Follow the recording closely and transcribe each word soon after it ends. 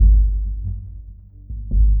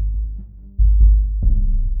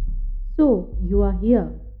So, you are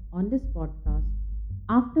here on this podcast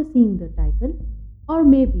after seeing the title, or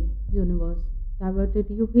maybe universe diverted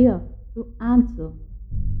you here to answer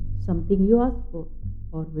something you asked for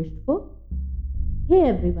or wished for. Hey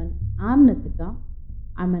everyone, I'm Nitika.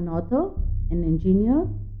 I'm an author, an engineer,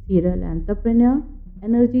 serial entrepreneur,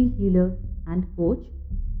 energy healer, and coach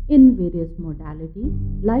in various modalities,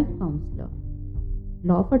 life counselor,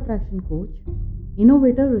 law of attraction coach,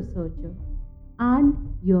 innovator researcher, and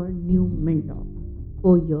your new mentor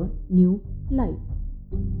for your new life.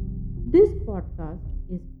 This podcast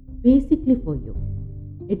is basically for you.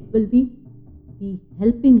 It will be the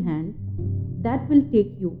helping hand that will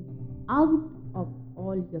take you out of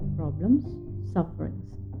all your problems, sufferings,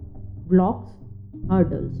 blocks,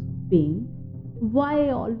 hurdles, pain, why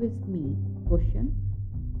always me question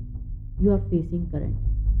you are facing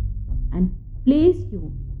currently, and place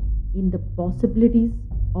you in the possibilities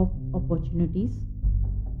of opportunities,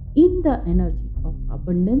 in the energy of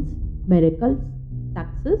abundance, miracles,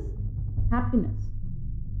 success, happiness,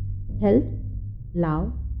 health,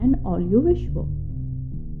 love, and all you wish for.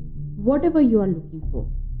 Whatever you are looking for,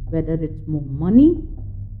 whether it's more money,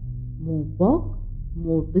 more work,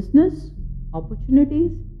 more business,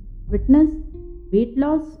 opportunities, fitness, weight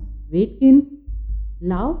loss, weight gain,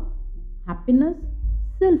 love, happiness,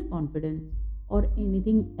 self confidence, or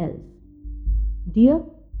anything else. Dear,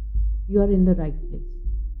 you are in the right place.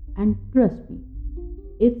 And trust me,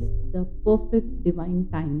 it's the perfect divine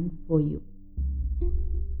timing for you.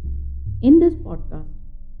 In this podcast,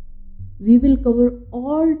 we will cover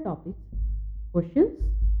all topics, questions,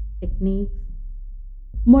 techniques,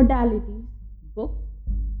 modalities, books,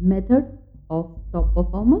 method of top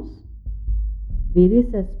performers,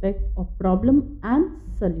 various aspects of problem and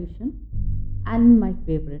solution, and my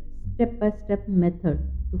favorite step by step method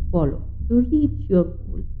to follow to reach your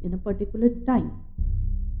goal in a particular time.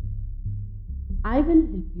 I will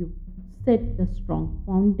help you set the strong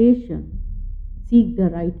foundation, seek the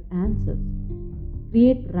right answers,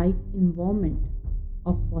 create right environment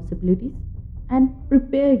of possibilities, and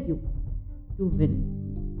prepare you to win,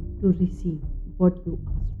 to receive what you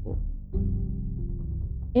asked for.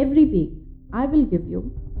 Every week, I will give you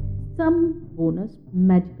some bonus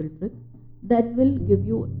magical trick that will give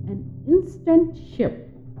you an instant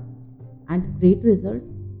shift and great result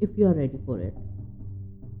if you are ready for it.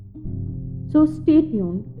 So stay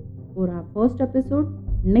tuned for our first episode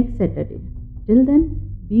next Saturday. Till then,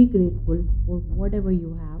 be grateful for whatever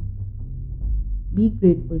you have. Be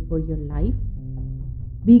grateful for your life.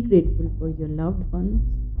 Be grateful for your loved ones.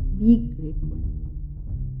 Be grateful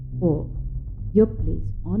for your place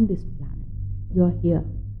on this planet. You're here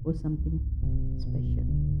for something special.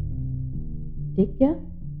 Take care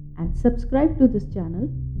and subscribe to this channel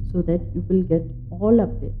so that you will get all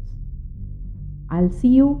updates. I'll see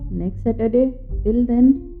you next Saturday. Till then,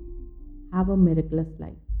 have a miraculous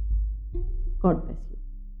life. God bless you.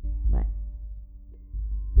 Bye.